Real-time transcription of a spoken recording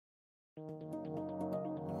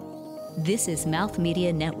This is Mouth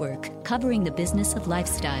Media Network, covering the business of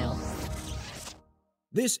lifestyle.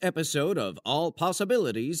 This episode of All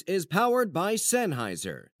Possibilities is powered by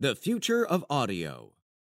Sennheiser, the future of audio.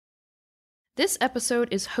 This episode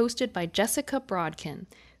is hosted by Jessica Brodkin,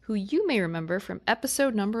 who you may remember from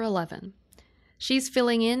episode number 11. She's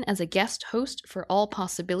filling in as a guest host for All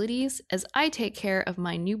Possibilities as I take care of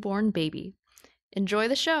my newborn baby. Enjoy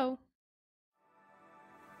the show!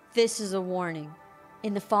 This is a warning.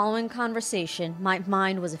 In the following conversation, my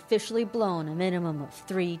mind was officially blown a minimum of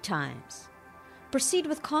 3 times. Proceed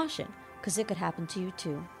with caution, because it could happen to you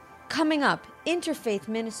too. Coming up, interfaith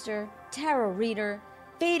minister, tarot reader,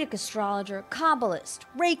 Vedic astrologer, Kabbalist,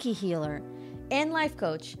 Reiki healer, and life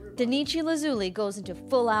coach, Danichi Lazuli goes into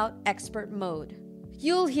full-out expert mode.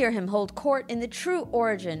 You'll hear him hold court in the true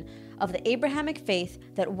origin of the Abrahamic faith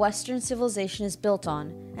that Western civilization is built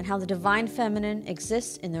on, and how the divine feminine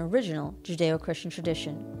exists in the original Judeo-Christian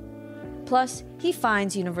tradition. Plus, he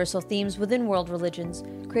finds universal themes within world religions,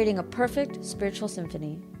 creating a perfect spiritual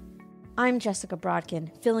symphony. I'm Jessica Brodkin,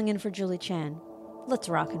 filling in for Julie Chan. Let's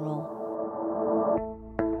rock and roll.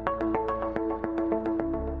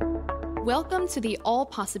 Welcome to the All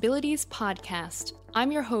Possibilities podcast.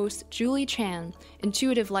 I'm your host, Julie Chan,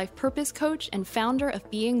 intuitive life purpose coach and founder of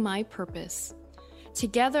Being My Purpose.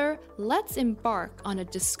 Together, let's embark on a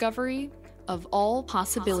discovery of all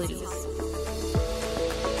possibilities.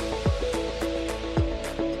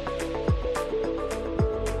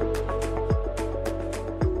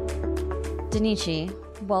 Danichi,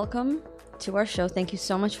 welcome to our show. Thank you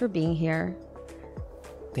so much for being here.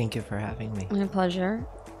 Thank you for having me. My pleasure.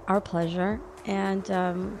 Our pleasure. And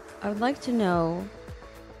I would like to know,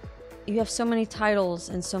 you have so many titles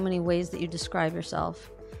and so many ways that you describe yourself.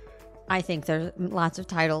 I think there's lots of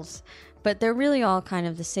titles, but they're really all kind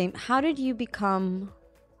of the same. How did you become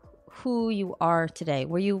who you are today?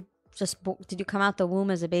 Were you just, did you come out the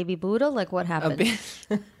womb as a baby Buddha? Like, what happened?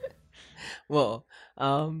 Well,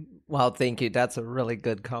 thank you. That's a really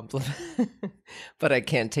good compliment, but I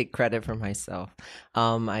can't take credit for myself.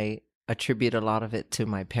 I attribute a lot of it to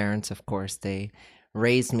my parents, of course. They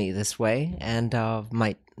raised me this way, and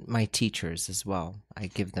my teachers as well. I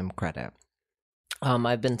give them credit.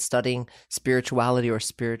 I've been studying spirituality or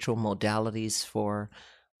spiritual modalities for,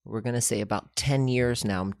 we're going to say, about 10 years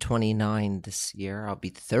now. I'm 29 this year. I'll be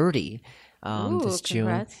 30 this June.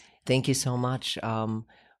 Congrats. Thank you so much.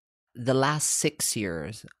 The last 6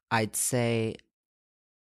 years, I'd say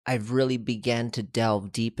I've really began to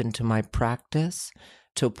delve deep into my practice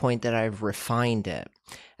to a point that I've refined it.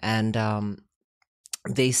 And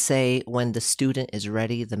they say when the student is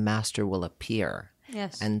ready, the master will appear.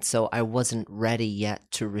 Yes. And so I wasn't ready yet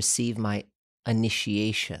to receive my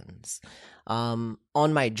initiations. On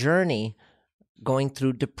my journey, going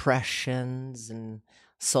through depressions and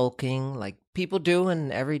sulking like people do in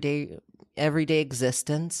everyday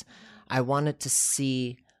existence, I wanted to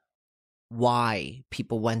see why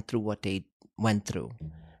people went through what they went through.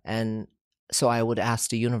 And so I would ask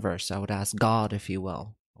the universe, I would ask God, if you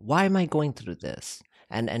will, why am I going through this?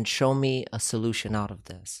 And show me a solution out of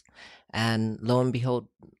this. And lo and behold,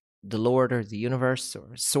 the Lord or the universe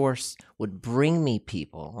or source would bring me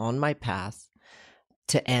people on my path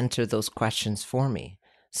to answer those questions for me.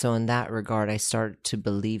 So in that regard, I started to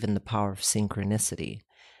believe in the power of synchronicity.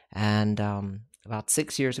 And about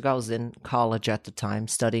 6 years ago, I was in college at the time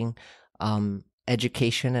studying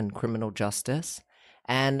education and criminal justice.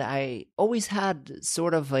 And I always had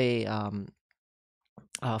sort of a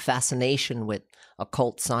fascination with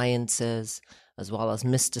occult sciences, as well as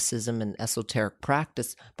mysticism and esoteric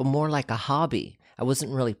practice, but more like a hobby. I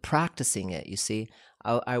wasn't really practicing it, you see.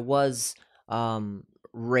 I was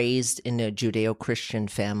raised in a Judeo-Christian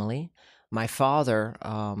family. My father,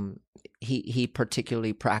 he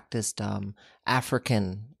particularly practiced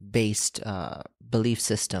African-based belief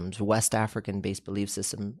systems, West African-based belief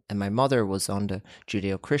system, and my mother was on the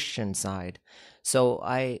Judeo-Christian side. So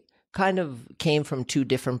I kind of came from 2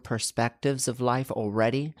 different perspectives of life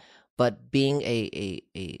already, but being a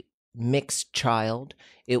mixed child,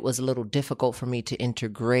 it was a little difficult for me to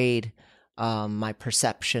integrate my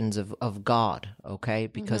perceptions of God, okay?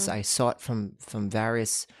 Because I saw it from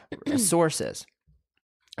various sources.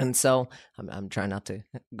 And so I'm trying not to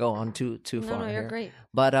go on too far No, here. you're great.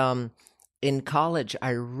 But in college, I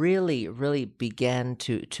really began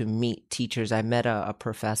to meet teachers. I met a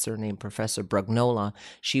professor named Professor Brugnola.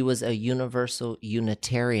 She was a universal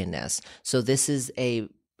Unitarianist. So this is a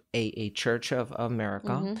Church of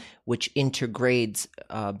America, which integrates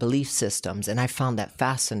belief systems. And I found that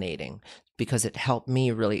fascinating because it helped me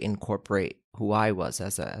really incorporate who I was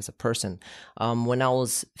as a person. When I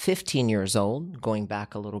was 15 years old, going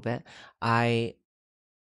back a little bit, I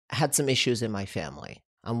had some issues in my family.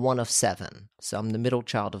 I'm one of 7, so I'm the middle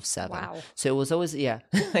child of 7. Wow. So it was always,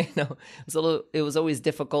 I know, it was always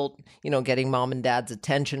difficult, getting mom and dad's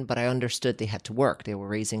attention, but I understood they had to work. They were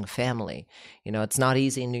raising a family. It's not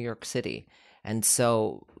easy in New York City. And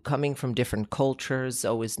so coming from different cultures,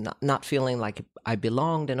 always not feeling like I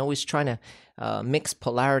belonged, and always trying to mix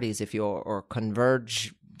polarities, or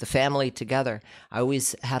converge the family together. I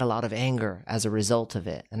always had a lot of anger as a result of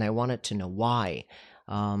it, and I wanted to know why.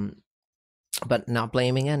 But not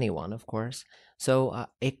blaming anyone, of course. So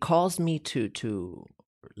it caused me to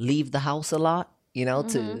leave the house a lot,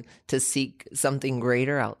 to seek something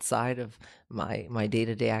greater outside of my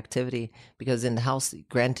day-to-day activity. Because in the house,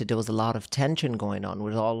 granted, there was a lot of tension going on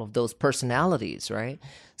with all of those personalities, right?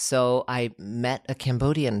 So I met a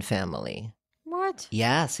Cambodian family. What?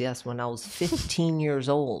 Yes, when I was 15 years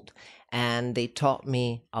old. And they taught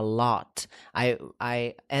me a lot.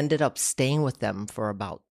 I ended up staying with them for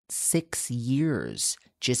about 6 years,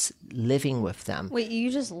 just living with them. Wait,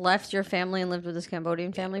 you just left your family and lived with this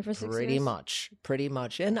Cambodian family for 6 years? Pretty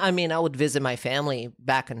much. And I mean, I would visit my family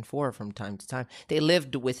back and forth from time to time. They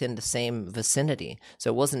lived within the same vicinity, so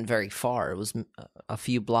it wasn't very far. It was a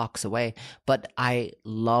few blocks away, but I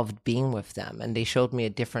loved being with them, and they showed me a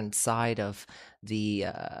different side of the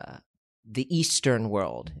Eastern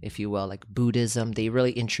world, if you will, like Buddhism. They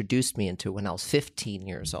really introduced me into when I was 15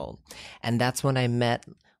 years old. And that's when I met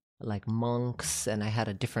like monks, and I had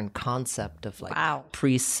a different concept of like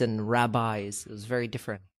priests and rabbis. It was very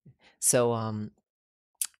different. So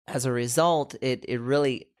as a result, it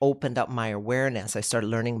really opened up my awareness. I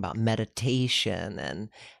started learning about meditation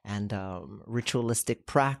and ritualistic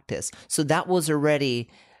practice. So that was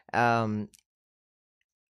already, I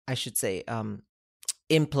should say,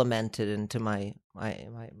 implemented into my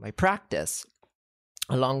practice,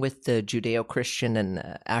 along with the Judeo-Christian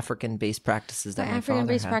and African-based practices that my father had.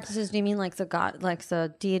 African-based practices, do you mean like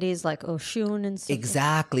the deities like Oshun and stuff?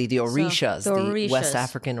 Exactly, the Orishas, the West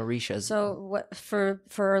African Orishas. So what for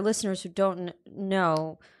our listeners who don't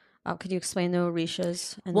know, could you explain the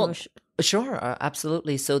Orishas? And Sure,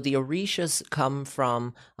 absolutely. So the Orishas come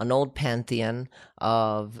from an old pantheon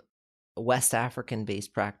of West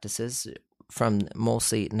African-based practices, from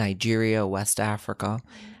mostly Nigeria, West Africa,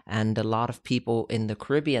 and a lot of people in the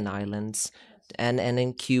Caribbean islands and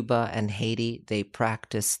in Cuba and Haiti. They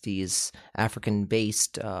practice these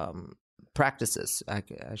African-based practices, I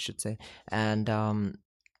should say. And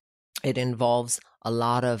it involves a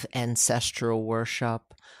lot of ancestral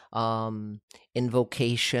worship,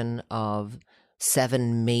 invocation of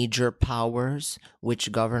 7 major powers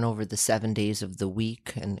which govern over the 7 days of the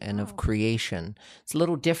week and of creation. It's a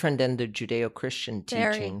little different than the Judeo-Christian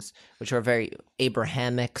teachings, which are very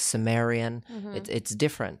Abrahamic, Sumerian. It's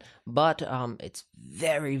different, but it's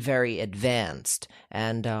very, very advanced.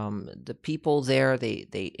 And the people there,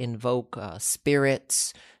 they invoke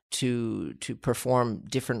spirits to perform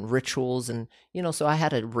different rituals, and so I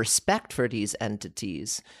had a respect for these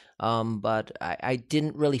entities, but I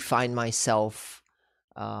didn't really find myself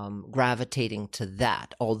gravitating to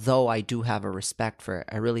that. Although I do have a respect for it,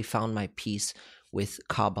 I really found my peace with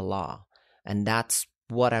Kabbalah, and that's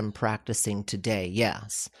what I'm practicing today.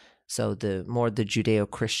 Yes. So the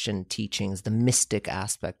Judeo-Christian teachings, the mystic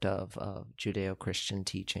aspect of Judeo-Christian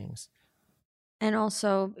teachings. And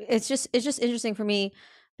also, it's just interesting for me,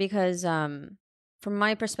 because from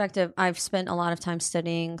my perspective, I've spent a lot of time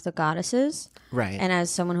studying the goddesses. Right. And as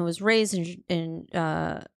someone who was raised in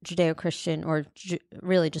Judeo-Christian, or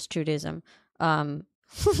really just Judaism,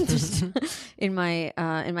 just in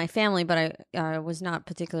my family, but I was not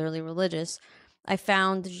particularly religious, I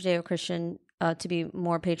found the Judeo-Christian to be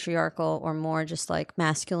more patriarchal, or more just like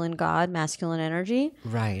masculine energy.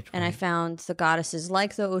 Right. And I found the goddesses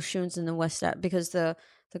like the Oshuns in the West, because the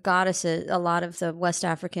goddesses, a lot of the West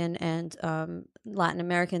African and Latin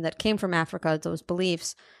American that came from Africa, those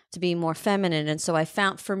beliefs, to be more feminine. And so I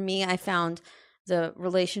found the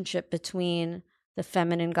relationship between the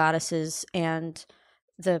feminine goddesses and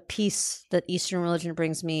the peace that Eastern religion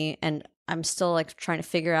brings me. And I'm still like trying to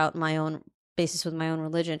figure out my own basis with my own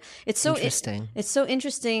religion. It's so interesting. It's so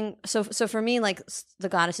interesting. So for me, like, the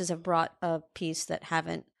goddesses have brought a peace that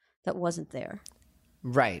wasn't there.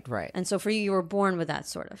 Right. And so for you were born with that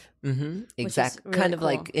sort of. Mm-hmm. Exactly. Really kind of cool.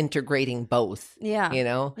 Like integrating both. Yeah.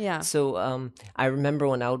 Yeah. So I remember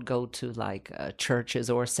when I would go to like churches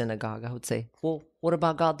or synagogue, I would say, well, what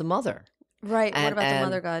about God the Mother? Right. What about the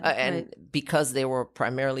Mother God? And because they were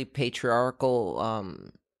primarily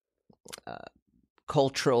patriarchal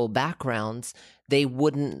cultural backgrounds, they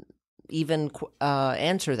wouldn't even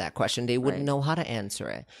answer that question. They wouldn't Right. know how to answer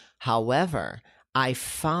it. However, I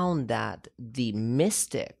found that the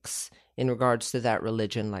mystics, in regards to that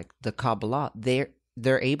religion, like the Kabbalah,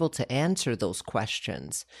 they're able to answer those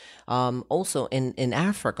questions. Also, in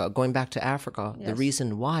Africa, going back to Africa, the Yes.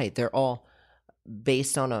 reason why they're all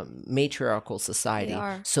based on a matriarchal society, They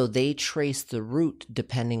are. so they trace the root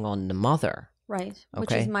depending on the mother. Right.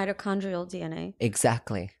 Which Okay. is mitochondrial DNA.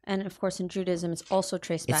 Exactly. And of course, in Judaism, it's also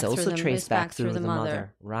traced back It's also through traced back through the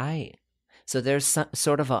mother. Right. So there's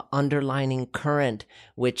sort of an underlining current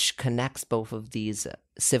which connects both of these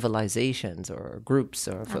civilizations or groups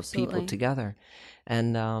or for people Absolutely. together.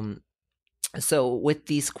 And so with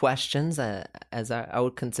these questions, as I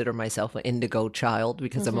would consider myself an indigo child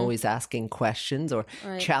because I'm always asking questions or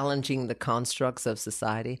Right. challenging the constructs of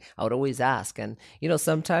society, I would always ask. And,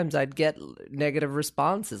 sometimes I'd get negative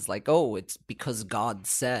responses like, oh, it's because God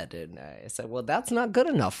said. And I said, well, that's not good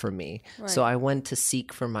enough for me. So Right. I went to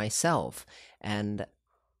seek for myself. And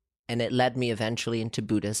it led me eventually into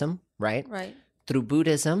Buddhism, right? Right. Through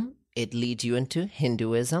Buddhism, it leads you into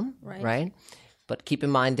Hinduism, Right. right? But keep in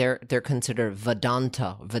mind, they're considered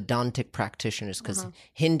Vedantic practitioners because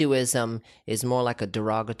Hinduism is more like a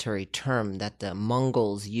derogatory term that the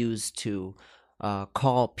Mongols used to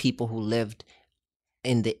call people who lived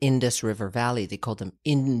in the Indus River Valley. They called them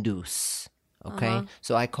Indus. Okay,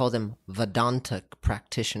 so I call them Vedantic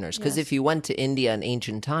practitioners because if you went to India in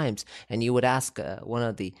ancient times and you would ask one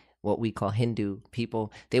of the what we call Hindu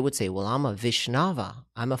people, they would say, well, I'm a Vaishnava.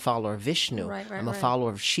 I'm a follower of Vishnu. I'm a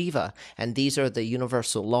follower of Shiva. And these are the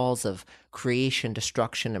universal laws of creation,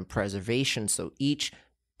 destruction, and preservation. So each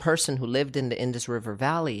person who lived in the Indus River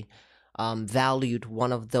Valley valued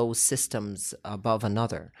one of those systems above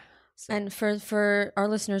another. And for our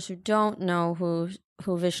listeners who don't know who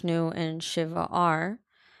Vishnu and Shiva are,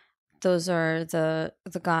 those are the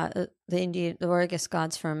god, the Indian, or I guess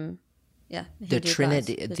gods from the Hindu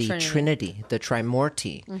Trinity, gods. the Trinity, the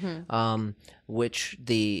Trimurti, which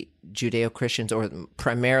the Judeo-Christians or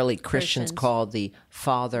primarily Christians call the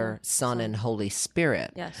Father, Son, and Holy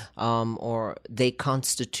Spirit. Yes. Or they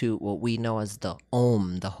constitute what we know as the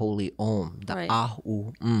Om, the Holy Om, the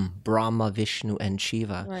Ahu, Brahma, Vishnu, and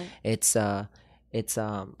Shiva. Right. It's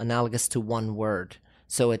analogous to one word,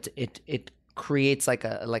 so it creates like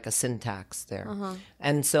a syntax there,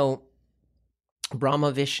 and so.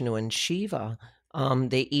 Brahma, Vishnu, and Shiva,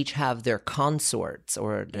 they each have their consorts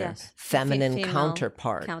or their feminine Female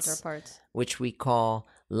counterparts, which we call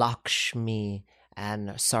Lakshmi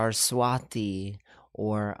and Saraswati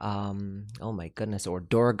or, or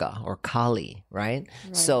Durga or Kali, right?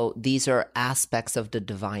 So these are aspects of the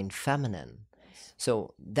divine feminine.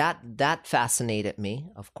 So that fascinated me,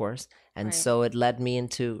 of course. And so it led me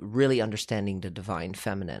into really understanding the divine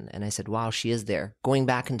feminine. And I said, wow, she is there. Going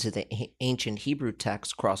back into the ancient Hebrew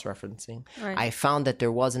text, cross-referencing, I found that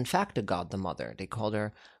there was, in fact, a god, the mother. They called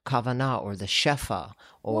her Kavanah or the Shefa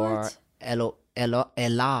or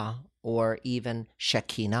Elah or even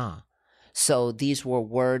Shekinah. So these were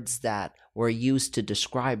words that were used to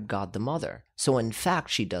describe God the Mother. So in fact,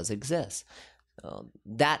 she does exist.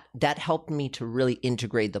 That helped me to really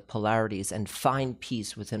integrate the polarities and find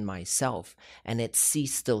peace within myself. And it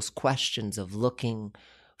ceased those questions of looking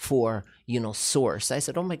for, source. I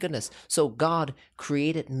said, oh my goodness. So God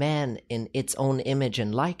created man in its own image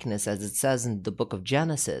and likeness, as it says in the book of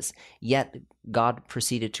Genesis. Yet God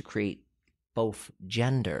proceeded to create both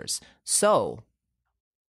genders. So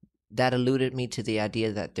that alluded me to the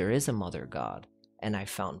idea that there is a mother God, and I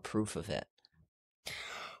found proof of it.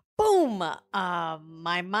 Boom!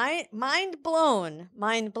 My mind blown.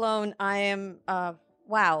 I am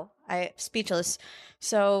wow. I speechless.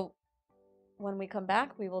 So when we come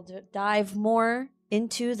back, we will dive more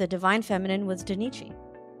into the divine feminine with Danichi.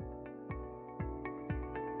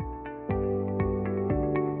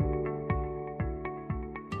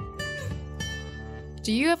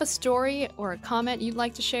 Do you have a story or a comment you'd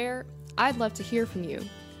like to share? I'd love to hear from you.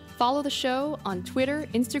 Follow the show on Twitter,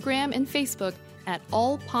 Instagram, and Facebook at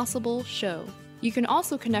All Possible Show. You can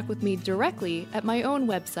also connect with me directly at my own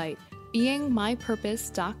website,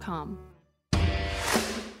 beingmypurpose.com.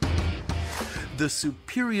 The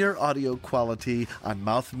superior audio quality on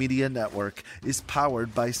Mouth Media Network is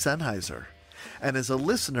powered by Sennheiser. And as a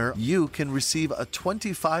listener, you can receive a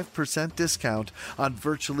 25% discount on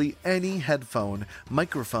virtually any headphone,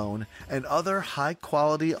 microphone, and other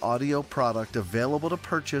high-quality audio product available to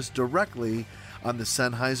purchase directly on the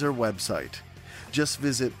Sennheiser website. Just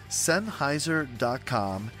visit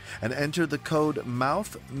Sennheiser.com and enter the code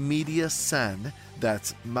MouthMediaSenn,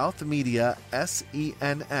 that's MouthMedia,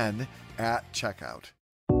 SENN, at checkout.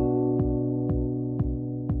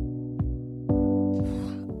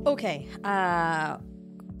 Okay,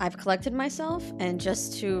 I've collected myself, and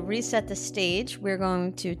just to reset the stage, we're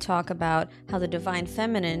going to talk about how the divine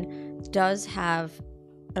feminine does have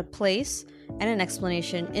a place and an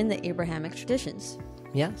explanation in the Abrahamic traditions.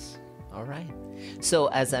 Yes. All right. So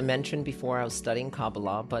as I mentioned before, I was studying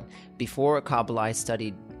Kabbalah, but before Kabbalah, I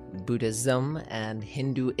studied Buddhism and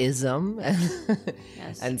Hinduism.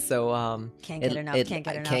 Yes. And so Can't get enough.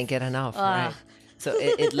 Can't get enough, right? So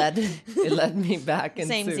it led me back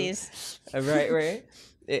into Samesies. Right.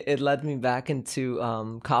 It led me back into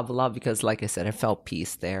Kabbalah because, like I said, I felt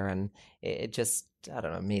peace there, and it just, I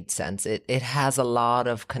don't know, made sense. It has a lot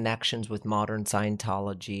of connections with modern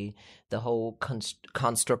Scientology. The whole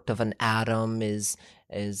construct of an atom is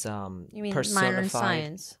You mean personified. modern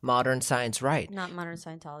science? Modern science, right? Not modern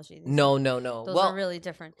Scientology. No. Those are really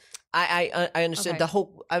different. I understood Okay. the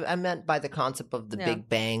whole. I meant by the concept of the Yeah. Big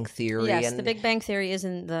Bang theory. Yes, and the Big Bang Theory is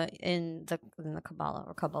in the Kabbalah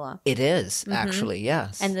or Kabbalah. It is actually,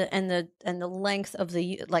 yes. And the length of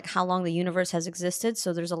like how long the universe has existed.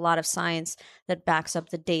 So there's a lot of science that backs up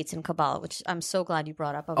the dates in Kabbalah, which I'm so glad you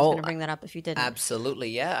brought up. I was going to bring that up if you didn't. Absolutely,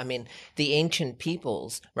 yeah. I mean, the ancient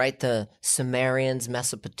peoples, right? The Sumerians,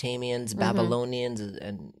 Mesopotamians, Babylonians,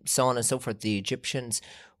 and so on and so forth. The Egyptians,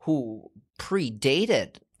 who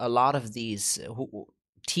predated a lot of these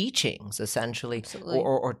teachings, essentially,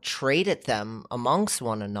 or traded them amongst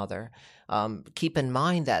one another. Keep in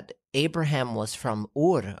mind that Abraham was from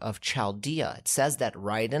Ur of Chaldea. It says that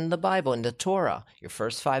right in the Bible, in the Torah, your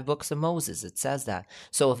first 5 books of Moses, it says that.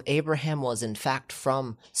 So if Abraham was in fact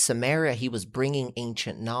from Samaria, he was bringing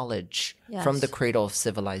ancient knowledge from the cradle of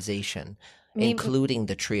civilization, including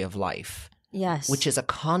the tree of life. Yes. Which is a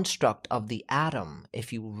construct of the atom,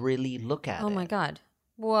 if you really look at it. Oh my God.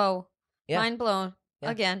 Whoa. Yeah. Mind blown.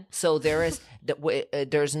 Yeah. Again. So there's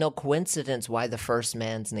no coincidence why the first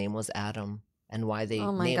man's name was Adam and why they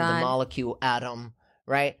named the molecule atom,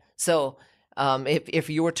 right? So if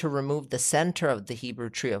you were to remove the center of the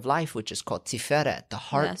Hebrew tree of life, which is called Tiferet, the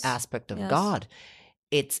heart aspect of God,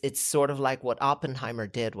 it's sort of like what Oppenheimer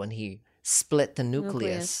did when he split the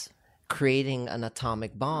nucleus. Creating an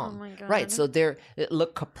atomic bomb. Oh my God. Right. So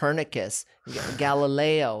look, Copernicus,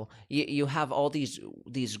 Galileo, you have all these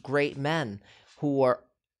great men who were,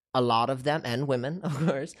 a lot of them, and women, of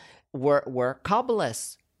course, were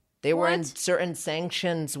Kabbalists. They were in certain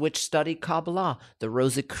sanctions which studied Kabbalah, the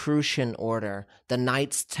Rosicrucian order, the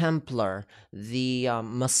Knights Templar, the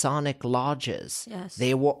Masonic lodges. Yes.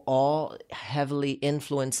 They were all heavily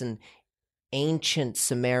influenced in ancient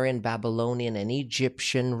Sumerian, Babylonian, and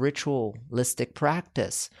Egyptian ritualistic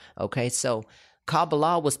practice. Okay, so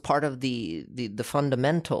Kabbalah was part of the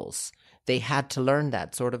fundamentals. They had to learn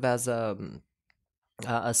that sort of as a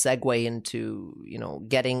segue into,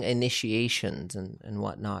 getting initiations and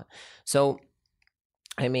whatnot. So,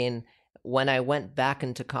 I mean, when I went back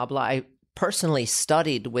into Kabbalah, I personally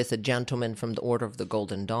studied with a gentleman from the Order of the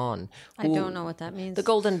Golden Dawn. I don't know what that means. The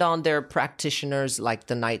Golden Dawn, they're practitioners like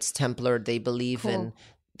the Knights Templar. They believe in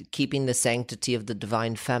keeping the sanctity of the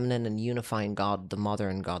divine feminine and unifying God the Mother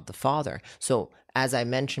and God the Father. So, as I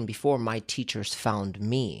mentioned before, my teachers found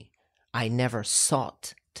me. I never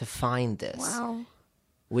sought to find this. Wow.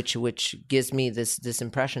 Which gives me this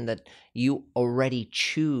impression that you already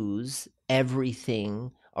choose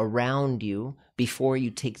everything around you before you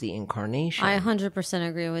take the incarnation. I 100%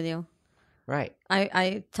 agree with you. Right.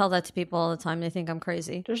 I tell that to people all the time. They think I'm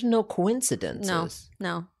crazy. There's no coincidences.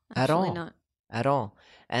 No, at all. Not. At all.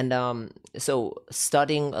 And so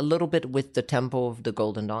studying a little bit with the Temple of the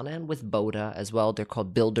Golden Dawn and with Boda as well. They're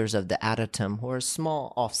called Builders of the Adytum, who are a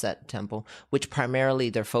small offset temple, which primarily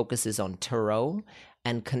their focus is on tarot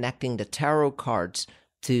and connecting the tarot cards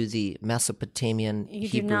to the Mesopotamian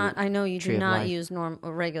Hebrew. I know you do not life. use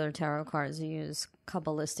regular tarot cards. You use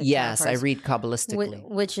Kabbalistic Yes, tarot cards. I read Kabbalistically.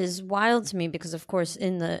 Which is wild to me because, of course,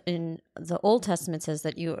 in the Old Testament says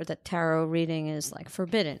that tarot reading is like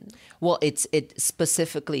forbidden. Well, it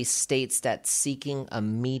specifically states that seeking a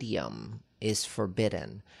medium is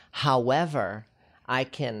forbidden. However, I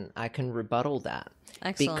can rebuttal that.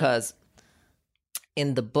 Excellent. Because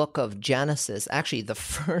in the book of Genesis, actually the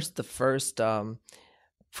first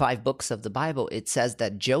 5 books of the Bible, it says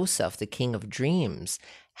that Joseph, the king of dreams,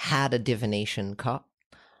 had a divination cup.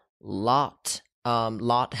 Lot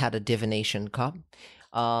had a divination cup.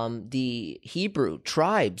 The Hebrew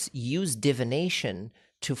tribes used divination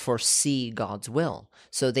to foresee God's will.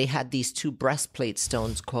 So they had these 2 breastplate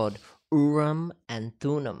stones called Urim and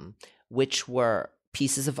Thummim, which were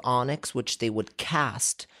pieces of onyx which they would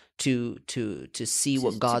cast to see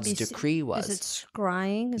what God's decree was. Is it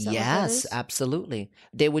scrying? Is that Yes, what that is? absolutely.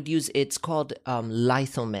 They would use, it's called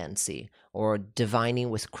lithomancy, or divining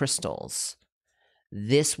with crystals.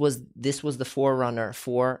 This was the forerunner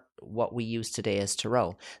for what we use today as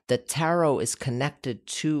tarot. The tarot is connected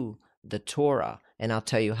to the Torah, and I'll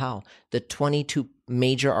tell you how. The 22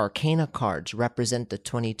 major arcana cards represent the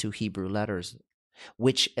 22 Hebrew letters,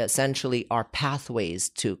 which essentially are pathways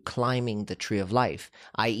to climbing the tree of life,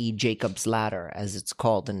 i.e. Jacob's ladder, as it's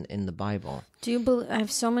called in the Bible. Do you believe? I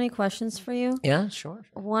have so many questions for you. Yeah, sure.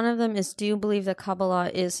 One of them is: do you believe that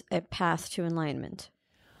Kabbalah is a path to enlightenment?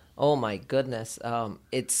 Oh my goodness,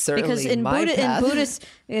 it's certainly Because in my path.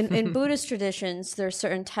 in Buddhist traditions, there's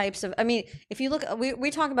certain types of. I mean, if you look,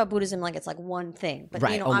 we talk about Buddhism like it's like one thing, but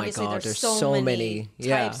Right. you know, Oh my obviously God, there's there's so so many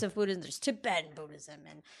many. types of Buddhism. There's Tibetan Buddhism,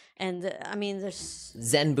 and I mean, there's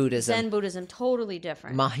Zen Buddhism, Zen Buddhism, totally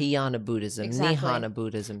different. Mahayana Buddhism, Exactly. Nihana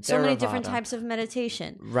Buddhism, So many different Theravada. types of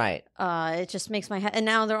meditation. Right. It just makes my head. And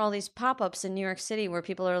now there are all these pop-ups in New York City where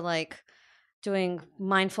people are like doing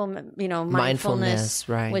mindfulness,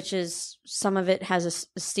 right. which is, some of it has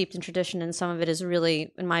steeped in tradition, and some of it is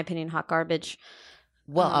really, in my opinion, hot garbage.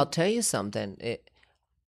 Well, I'll tell you something.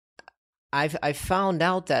 I've found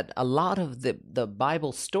out that a lot of the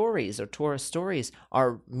Bible stories or Torah stories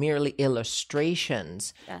are merely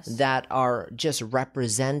illustrations Yes. that are just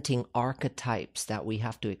representing archetypes that we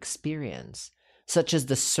have to experience, such as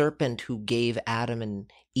the serpent who gave Adam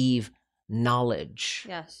and Eve knowledge.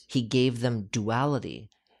 Yes. He gave them duality.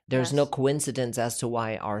 There's no Yes. coincidence as to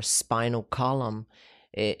why our spinal column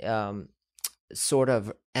sort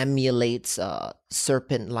of emulates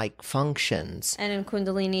serpent-like functions. And in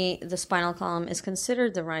Kundalini, the spinal column is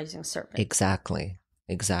considered the rising serpent. Exactly.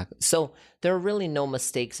 So there are really no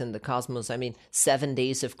mistakes in the cosmos. I mean, 7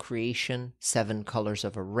 days of creation, 7 colors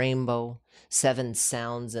of a rainbow, 7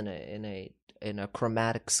 sounds in a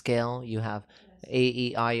chromatic scale. You have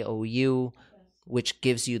A-E-I-O-U, which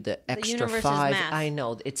gives you the extra universe is 5. math. I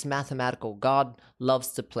know, it's mathematical. God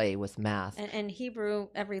loves to play with math. And Hebrew,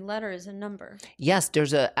 every letter is a number. Yes,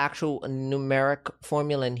 there's an actual numeric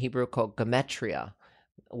formula in Hebrew called gematria,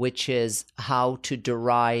 which is how to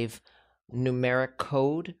derive numeric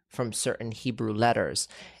code from certain Hebrew letters.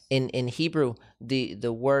 In Hebrew, the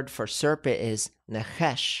word for serpent is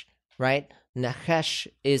nachesh, right? Nachesh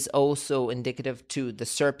is also indicative to the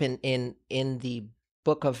serpent in the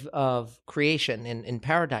book of creation in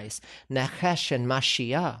paradise. Nachesh and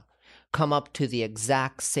Mashiach come up to the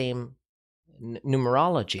exact same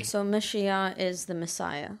numerology. So Mashiach is the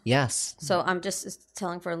Messiah. Yes. So I'm just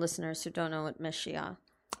telling for our listeners who don't know what Mashiach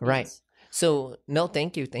Right. is. So no,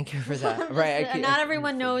 thank you for that. Right. Not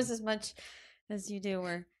everyone knows as much as you do.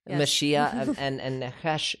 Or yes. Mashiach and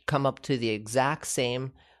Nachesh come up to the exact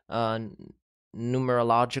same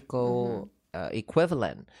numerological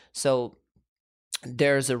equivalent. So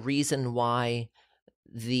there's a reason why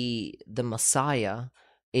the Messiah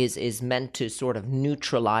is meant to sort of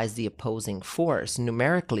neutralize the opposing force.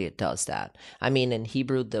 Numerically, it does that. I mean, in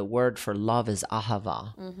Hebrew, the word for love is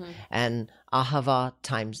ahava. And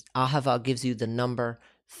ahava gives you the number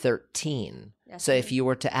 13. Yes, So if you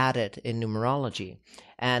were to add it in numerology,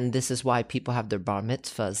 and this is why people have their bar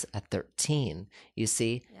mitzvahs at 13, you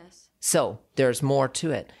see? Yes. So there's more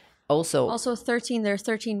to it. Also 13, there are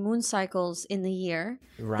 13 moon cycles in the year.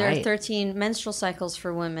 There are Right. 13 menstrual cycles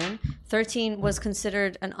for women. 13 was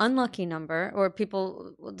considered an unlucky number, or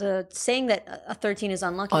the saying that a 13 is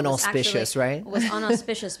unlucky Unauspicious, right? was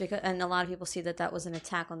unauspicious, and a lot of people see that was an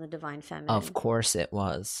attack on the divine feminine. Of course it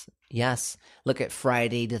was. Yes. Look at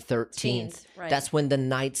Friday the 13th. Right. That's when the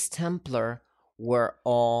Knights Templar were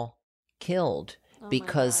all killed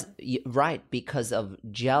because of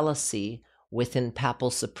jealousy within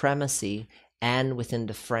papal supremacy and within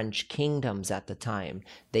the French kingdoms at the time.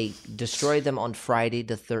 They destroyed them on Friday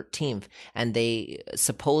the 13th, and they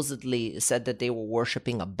supposedly said that they were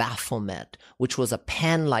worshipping a Baphomet, which was a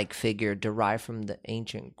Pan-like figure derived from the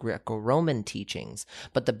ancient Greco-Roman teachings.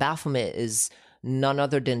 But the Baphomet is none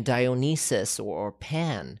other than Dionysus or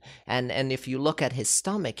Pan. And if you look at his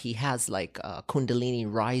stomach, he has like Kundalini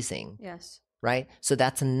rising. Yes. Right? So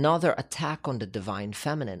that's another attack on the divine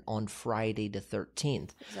feminine on Friday the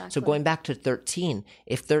 13th. Exactly. So going back to 13,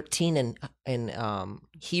 if 13 in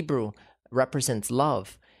Hebrew represents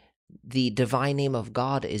love, the divine name of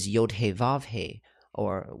God is Yod-He-Vav-He,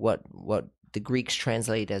 or what the Greeks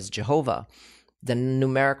translate as Jehovah. The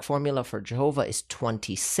numeric formula for Jehovah is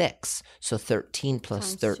 26. So 13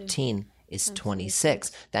 plus Times 13 is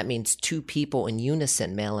 26. That means 2 people in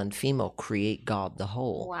unison, male and female, create God the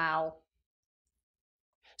whole. Wow.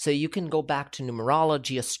 So you can go back to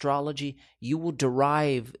numerology, astrology, you will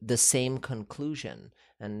derive the same conclusion.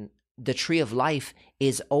 And the tree of life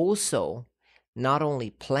is also not only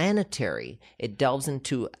planetary, it delves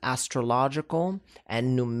into astrological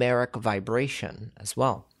and numeric vibration as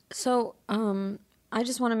well. So, I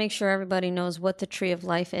just want to make sure everybody knows what the tree of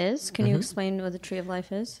life is. Can you explain what the tree of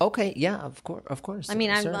life is? Okay, yeah, of course. I mean,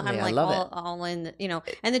 I'm Certainly. like I love it. all in,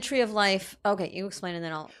 and the tree of life. Okay, you explain and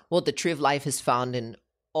then I'll. Well, the tree of life is found in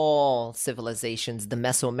all civilizations. The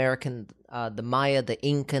Mesoamerican, the Maya, the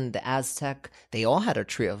Incan, the Aztec, they all had a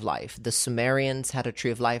tree of life. The Sumerians had a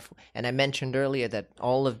tree of life. And I mentioned earlier that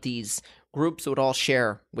all of these groups would all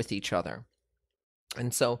share with each other.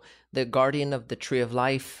 And so the guardian of the tree of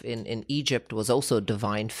life in Egypt was also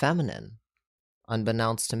divine feminine,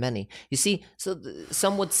 unbeknownst to many. You see, so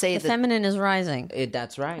some would say The that feminine is rising.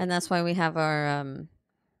 That's right. And that's why we have our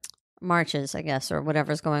marches, I guess, or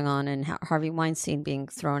whatever's going on, and Harvey Weinstein being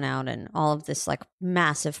thrown out, and all of this like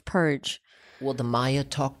massive purge. Well, the Maya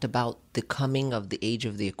talked about the coming of the age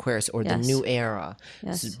of the Aquarius, or the Yes. new era.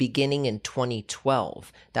 Yes. So beginning in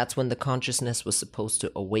 2012. That's when the consciousness was supposed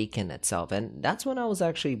to awaken itself. And that's when I was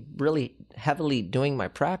actually really heavily doing my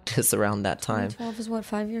practice around that time. 12 is what,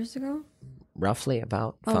 5 years ago? Roughly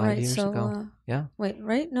about Oh, 5 right. years So, ago. Yeah. Wait,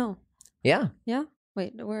 right? No. Yeah. Yeah.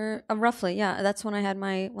 Wait, we're roughly. Yeah. That's when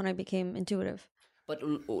when I became intuitive. But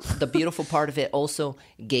the beautiful part of it also,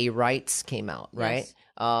 gay rights came out, right?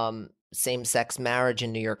 Yes. Same-sex marriage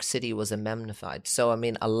in New York City was amended. So, I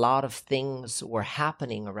mean, a lot of things were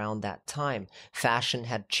happening around that time. Fashion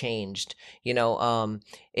had changed.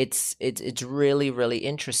 It's really, really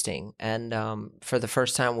interesting. And for the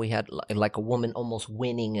first time, we had like a woman almost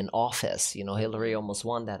winning in office. Hillary almost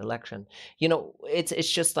won that election.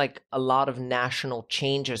 It's just like a lot of national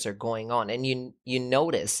changes are going on. And you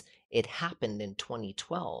notice it happened in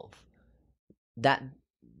 2012. That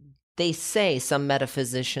they say, some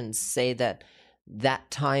metaphysicians say that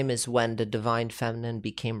time is when the divine feminine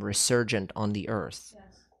became resurgent on the earth.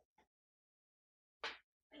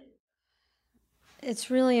 Yes. It's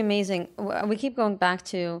really amazing. We keep going back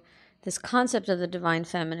to this concept of the divine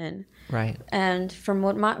feminine, Right. and from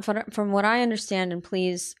what I understand, and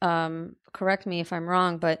please correct me if I'm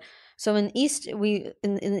wrong, but so in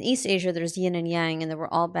in East Asia, there's yin and yang, and they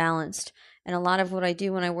were all balanced. And a lot of what I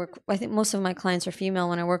do when I work, I think most of my clients are female.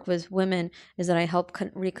 When I work with women, is that I help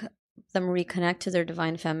them reconnect to their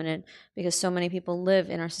divine feminine, because so many people live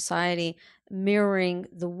in our society mirroring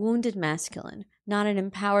the wounded masculine, not an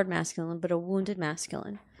empowered masculine, but a wounded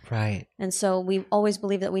masculine. Right. And so we always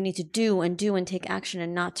believe that we need to do and take action,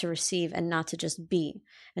 and not to receive, and not to just be.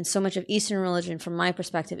 And so much of Eastern religion, from my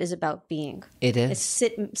perspective, is about being. It is.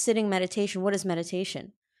 It's sitting meditation. What is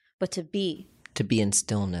meditation? But to be. To be in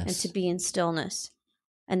stillness. And to be in stillness.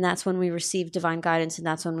 And that's when we receive divine guidance, and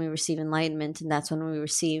that's when we receive enlightenment, and that's when we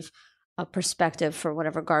receive a perspective for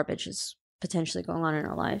whatever garbage is potentially going on in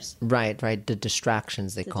our lives. Right. The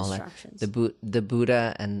distractions, they call distractions. it. The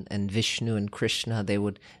Buddha and Vishnu and Krishna, they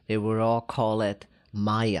would all call it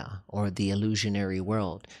Maya, or the illusionary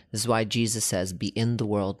world. This is why Jesus says, be in the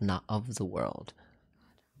world, not of the world.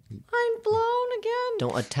 I'm blown again.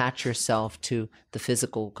 Don't attach yourself to the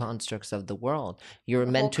physical constructs of the world. You're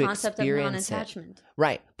meant to concept experience of non-attachment. it.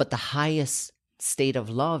 Right. But the highest state of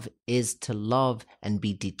love is to love and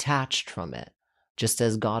be detached from it. Just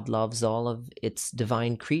as God loves all of its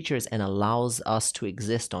divine creatures and allows us to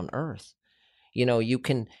exist on earth. You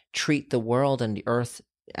can treat the world and the earth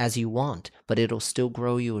as you want, but it'll still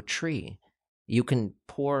grow you a tree. You can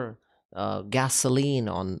pour gasoline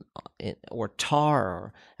on or tar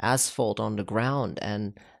or asphalt on the ground,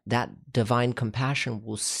 and that divine compassion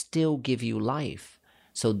will still give you life.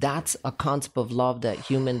 So that's a concept of love that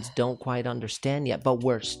humans don't quite understand yet, but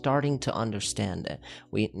we're starting to understand it.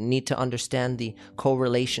 We need to understand the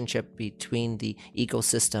co-relationship between the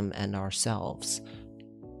ecosystem and ourselves.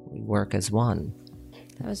 We work as one.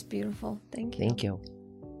 That was beautiful. Thank you. Thank you.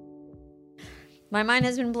 My mind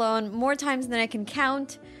has been blown more times than I can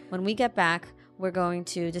count. When we get back, we're going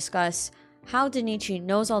to discuss how Dainichi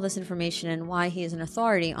knows all this information and why he is an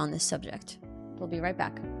authority on this subject. We'll be right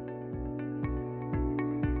back.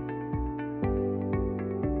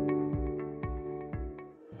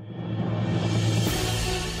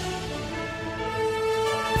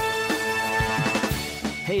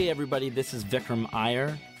 Hey everybody, this is Vikram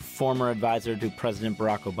Iyer, former advisor to President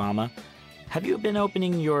Barack Obama. Have you been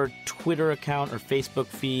opening your Twitter account or Facebook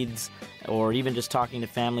feeds, or even just talking to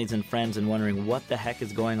families and friends and wondering what the heck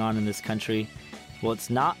is going on in this country? Well, it's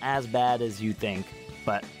not as bad as you think,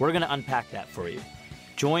 but we're going to unpack that for you.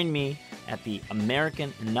 Join me at the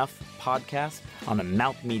American Enough podcast on the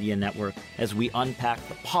Mouth Media Network as we unpack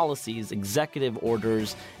the policies, executive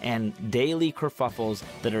orders, and daily kerfuffles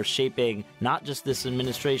that are shaping not just this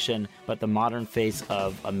administration, but the modern face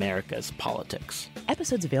of America's politics.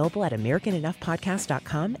 Episodes available at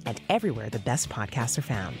AmericanEnoughPodcast.com and everywhere the best podcasts are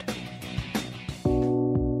found.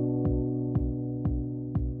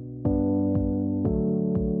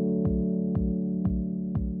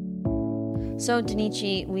 So,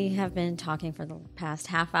 Danichi, we have been talking for the past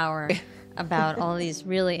half hour about all these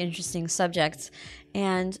really interesting subjects.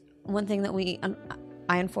 And one thing that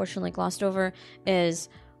I unfortunately glossed over is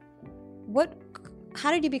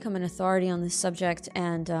how did you become an authority on this subject,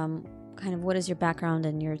 and kind of what is your background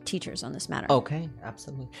and your teachers on this matter? Okay,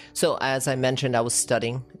 absolutely. So as I mentioned, I was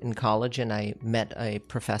studying in college and I met a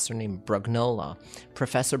professor named Brugnola.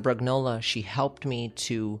 Professor Brugnola, she helped me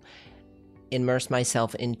to immerse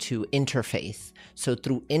myself into interfaith. So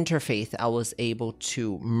through interfaith, I was able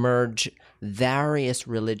to merge various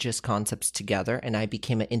religious concepts together, and I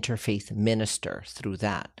became an interfaith minister through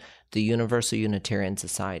that, the Universal Unitarian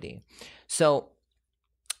Society. So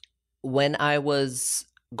when I was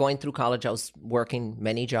going through college, I was working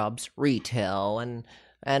many jobs, retail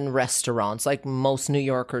and restaurants, like most New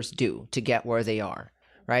Yorkers do to get where they are,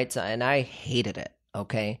 right? So, and I hated it,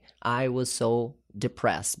 okay? I was so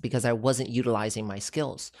depressed because I wasn't utilizing my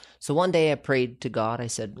skills. So one day I prayed to God. I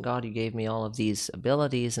said, God, you gave me all of these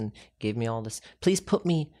abilities and gave me all this. Please put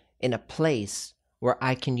me in a place where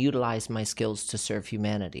I can utilize my skills to serve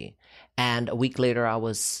humanity. And a week later, I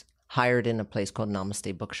was hired in a place called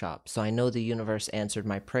Namaste Bookshop. So I know the universe answered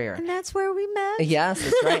my prayer. And that's where we met? Yes,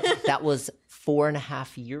 that's right. That was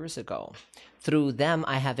 4.5 years ago. Through them,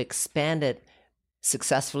 I have expanded,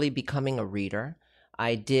 successfully becoming a reader.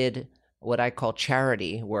 I did what I call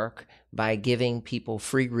charity work by giving people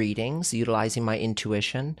free readings, utilizing my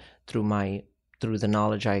intuition through the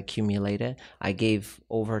knowledge I accumulated. I gave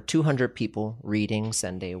over 200 people readings,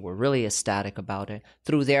 and they were really ecstatic about it.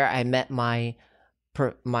 Through there, I met my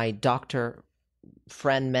doctor,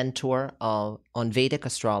 friend, mentor on Vedic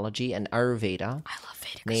astrology and Ayurveda. I love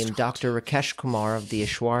Vedic named astrology. Dr. Rakesh Kumar of the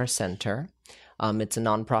Ishwar Center. It's a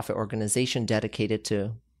nonprofit organization dedicated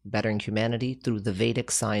to bettering humanity through the Vedic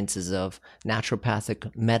sciences of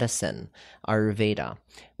naturopathic medicine, Ayurveda,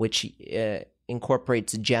 which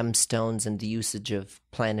incorporates gemstones and the usage of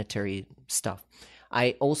planetary stuff.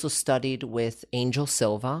 I also studied with Angel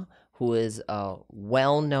Silva, who is a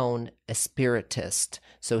well-known spiritist.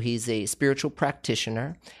 So he's a spiritual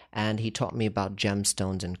practitioner, and he taught me about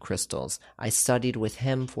gemstones and crystals. I studied with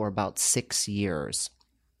him for about 6 years.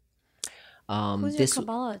 Who's your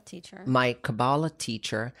Kabbalah teacher? My Kabbalah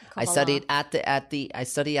teacher. Kabbalah. I studied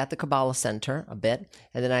at the Kabbalah Center a bit,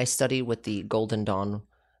 and then I studied with the Golden Dawn,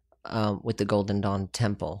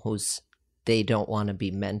 Temple, they don't want to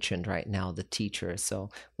be mentioned right now, the teachers. So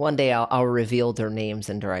one day I'll reveal their names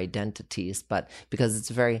and their identities, but because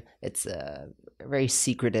it's a very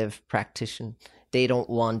secretive practitioner, they don't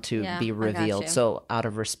want to be revealed. So out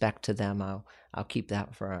of respect to them, I'll keep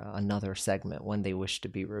that for another segment when they wish to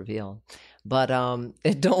be revealed. But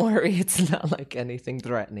don't worry, it's not like anything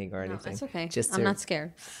threatening or anything. That's okay. I'm not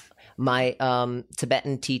scared. My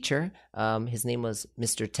Tibetan teacher, his name was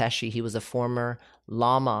Mr. Teshi. He was a former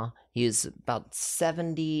Lama. He was about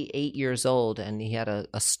 78 years old, and he had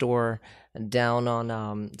a store down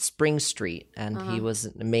on Spring Street, and he was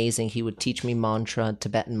amazing. He would teach me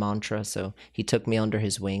Tibetan mantra, so he took me under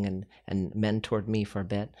his wing and mentored me for a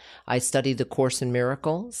bit. I studied the Course in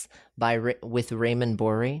Miracles with Raymond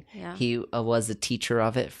Burri. Yeah. He was a teacher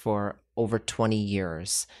of it for over 20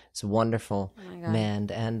 years. It's a wonderful man.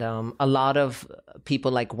 And a lot of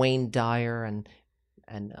people like Wayne Dyer and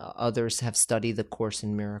others have studied the Course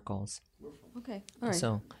in Miracles. Okay. All right.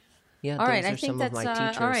 So, yeah, all right. I think that's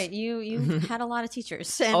all right. You had a lot of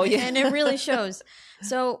teachers, and, and it really shows.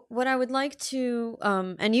 So, what I would like to,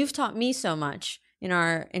 and you've taught me so much in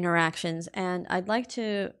our interactions, and I'd like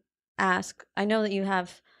to ask. I know that you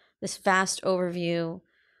have this vast overview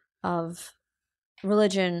of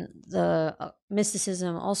religion, the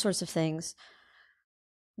mysticism, all sorts of things.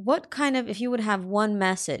 What kind of, if you would have one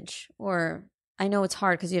message, or I know it's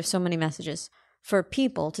hard because you have so many messages for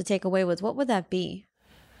people to take away with, what would that be?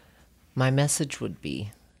 My message would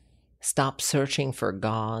be, stop searching for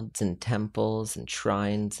gods and temples and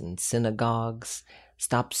shrines and synagogues.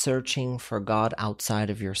 Stop searching for God outside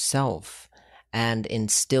of yourself. And in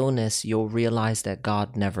stillness, you'll realize that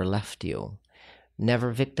God never left you.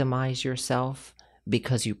 Never victimize yourself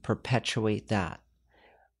because you perpetuate that.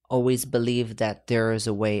 Always believe that there is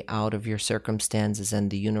a way out of your circumstances,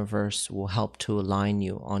 and the universe will help to align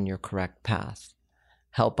you on your correct path.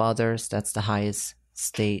 Help others, that's the highest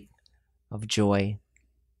state of joy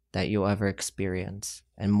that you'll ever experience,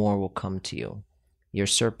 and more will come to you. You're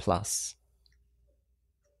surplus.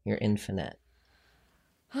 You're infinite.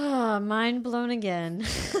 Mind blown again.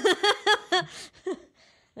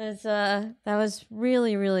 That was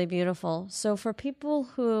really, really beautiful. So for people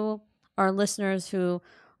who are listeners who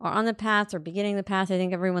are on the path or beginning the path, I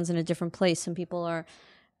think everyone's in a different place. Some people are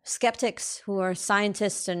skeptics who are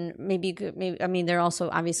scientists, and maybe I mean, they're also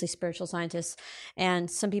obviously spiritual scientists. And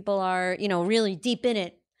some people are, really deep in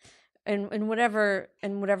it, in whatever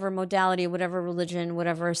modality, whatever religion,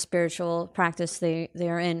 whatever spiritual practice they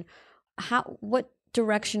are in. What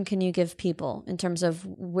direction can you give people in terms of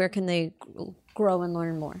where can they grow and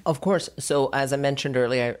learn more? Of course. So as I mentioned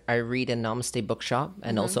earlier, I read in Namaste Bookshop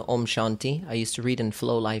and also Om Shanti. I used to read in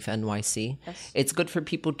Flow Life NYC. Yes. It's good for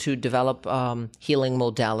people to develop healing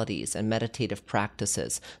modalities and meditative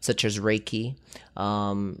practices such as Reiki,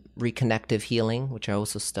 reconnective healing, which I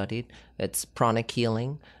also studied. It's pranic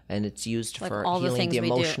healing, and it's used for healing the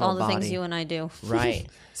emotional body. All the things body. You and I do. Right.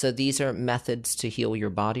 So these are methods to heal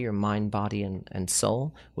your body, your mind, body, and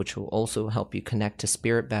soul, which will also help you connect to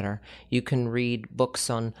spirit better. You can read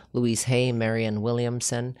books on Louise Hay, Marianne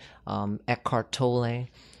Williamson, Eckhart Tolle,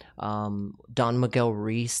 Don Miguel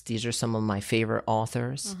Ruiz. These are some of my favorite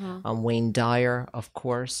authors. Wayne Dyer, of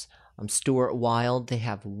course. Stuart Wilde. They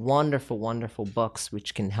have wonderful, wonderful books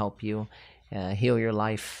which can help you heal your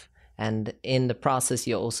life. And in the process,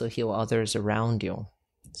 you'll also heal others around you.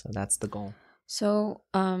 So that's the goal. So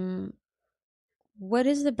what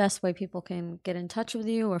is the best way people can get in touch with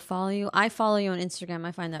you or follow you? I follow you on Instagram.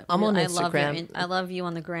 I find that I'm on Instagram. I love you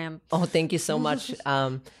on the gram. Oh, thank you so much.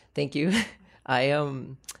 Thank you.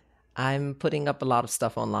 I'm putting up a lot of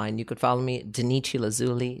stuff online. You could follow me, Danichi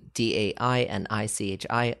Lazuli,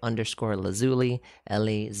 DAINICHI_Lazuli,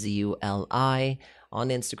 LAZULI, on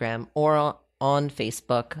Instagram, or on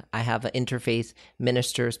Facebook. I have an Interfaith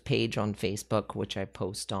Ministers page on Facebook, which I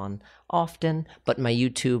post on often, but my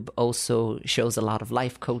YouTube also shows a lot of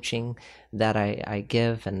life coaching that I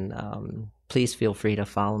give, and please feel free to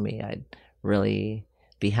follow me. I'd really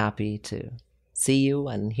be happy to see you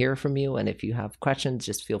and hear from you, and if you have questions,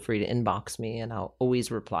 just feel free to inbox me, and I'll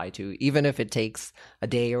always reply to you, even if it takes a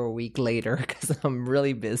day or a week later, because I'm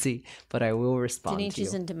really busy, but I will respond to you.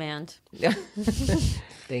 Danichi's in demand.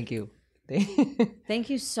 Thank you. Thank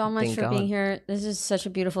you so much for being here. This is such a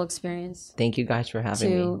beautiful experience. Thank you guys for having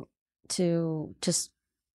me. To just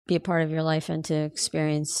be a part of your life and to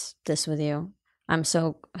experience this with you. I'm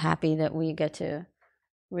so happy that we get to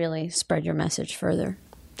really spread your message further.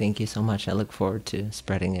 Thank you so much. I look forward to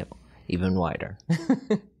spreading it even wider.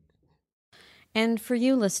 And for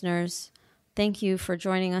you listeners, thank you for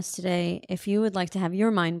joining us today. If you would like to have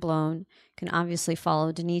your mind blown, you can obviously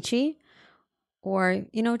follow Danichi, or,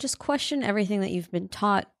 just question everything that you've been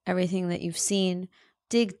taught, everything that you've seen,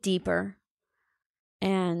 dig deeper,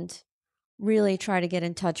 and really try to get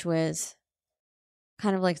in touch with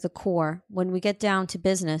kind of like the core. When we get down to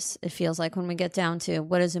business, it feels like when we get down to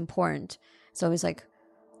what is important, it's always like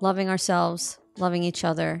loving ourselves, loving each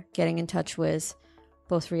other, getting in touch with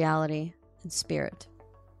both reality and spirit.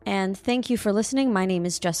 And thank you for listening. My name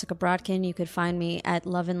is Jessica Brodkin. You could find me at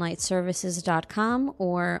loveandlightservices.com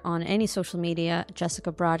or on any social media,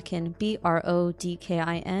 Jessica Brodkin,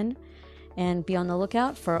 BRODKIN, and be on the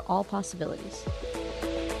lookout for all possibilities.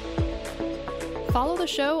 Follow the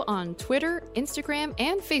show on Twitter, Instagram,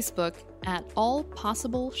 and Facebook at All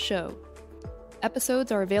Possible Show.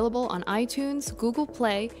 Episodes are available on iTunes, Google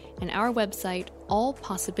Play, and our website,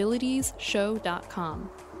 allpossibilitiesshow.com.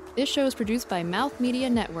 This show is produced by Mouth Media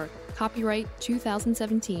Network, copyright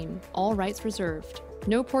 2017, all rights reserved.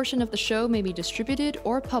 No portion of the show may be distributed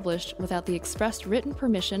or published without the expressed written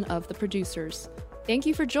permission of the producers. Thank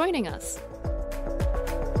you for joining us.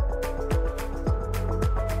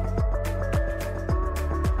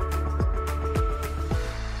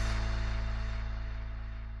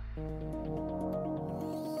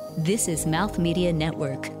 This is Mouth Media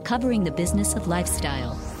Network, covering the business of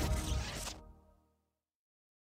lifestyle.